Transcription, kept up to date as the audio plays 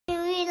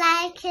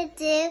like a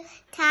do.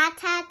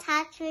 Ta-ta,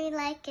 touch me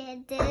like a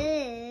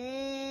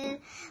do.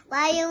 What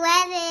are you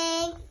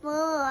waiting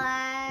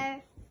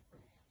for?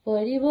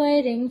 What are you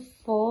waiting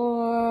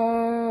for?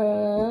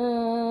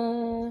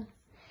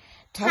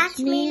 Touch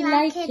me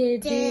like you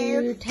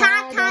do.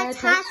 Ta-ta,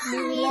 touch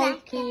me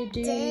like you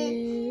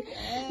do.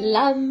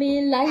 Love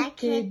me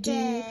like you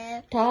do.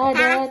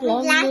 Ta-ta,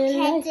 love me like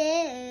you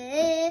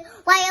do.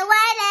 What are you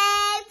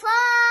waiting for?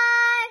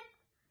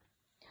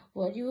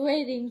 What are you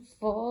waiting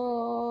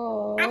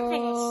for? I'm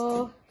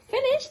finished.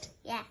 Finished?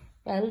 Yeah.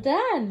 Well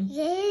done.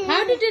 Yeah.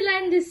 How did you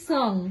learn this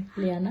song,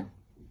 Liyana?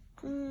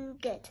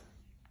 Good.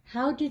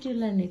 How did you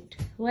learn it?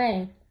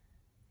 Where?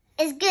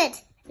 It's good.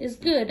 It's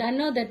good. I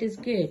know that is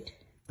good.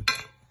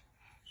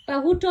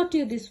 But who taught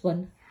you this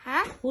one?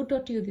 Huh? Who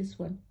taught you this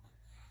one?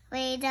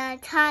 We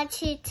don't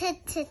touch you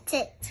tit.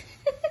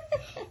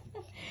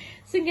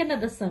 Sing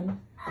another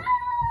song.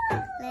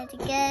 Let it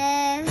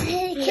go.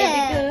 Let it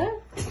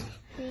go.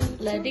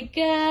 Let it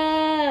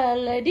go.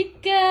 Let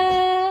it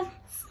go.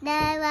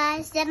 There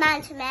was the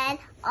mountain man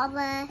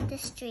over the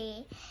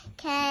street.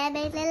 Came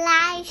in the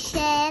light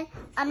shine.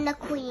 I'm the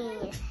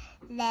queen.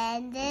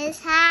 Then this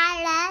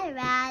high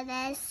around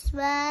the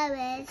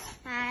swirling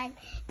sun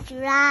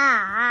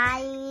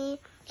dry.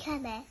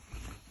 Come on.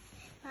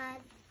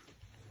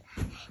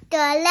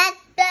 Don't let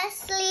the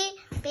sleep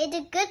be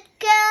the good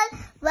girl.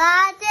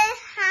 While the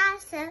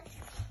house of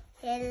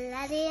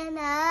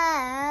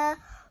Liyana.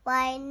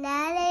 Why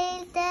not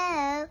let it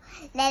go?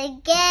 Let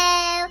it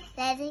go.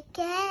 Let it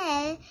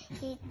go.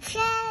 You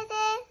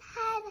treaded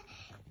hard.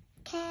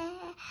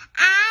 Care.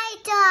 I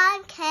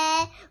don't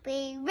care.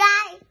 We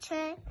right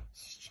turn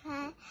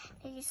straight.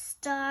 The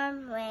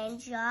storm rain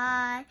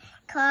joy.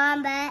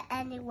 Come back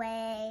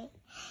anyway.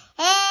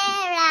 Here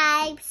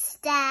I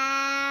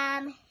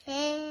stand.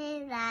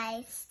 Here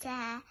I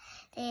stand.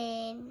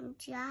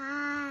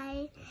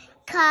 Enjoy.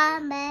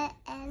 Come back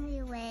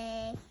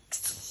anyway.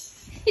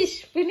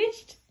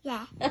 Finished?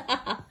 Yeah.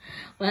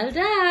 Well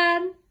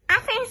done. I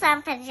think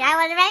I'm finished. I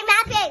want to make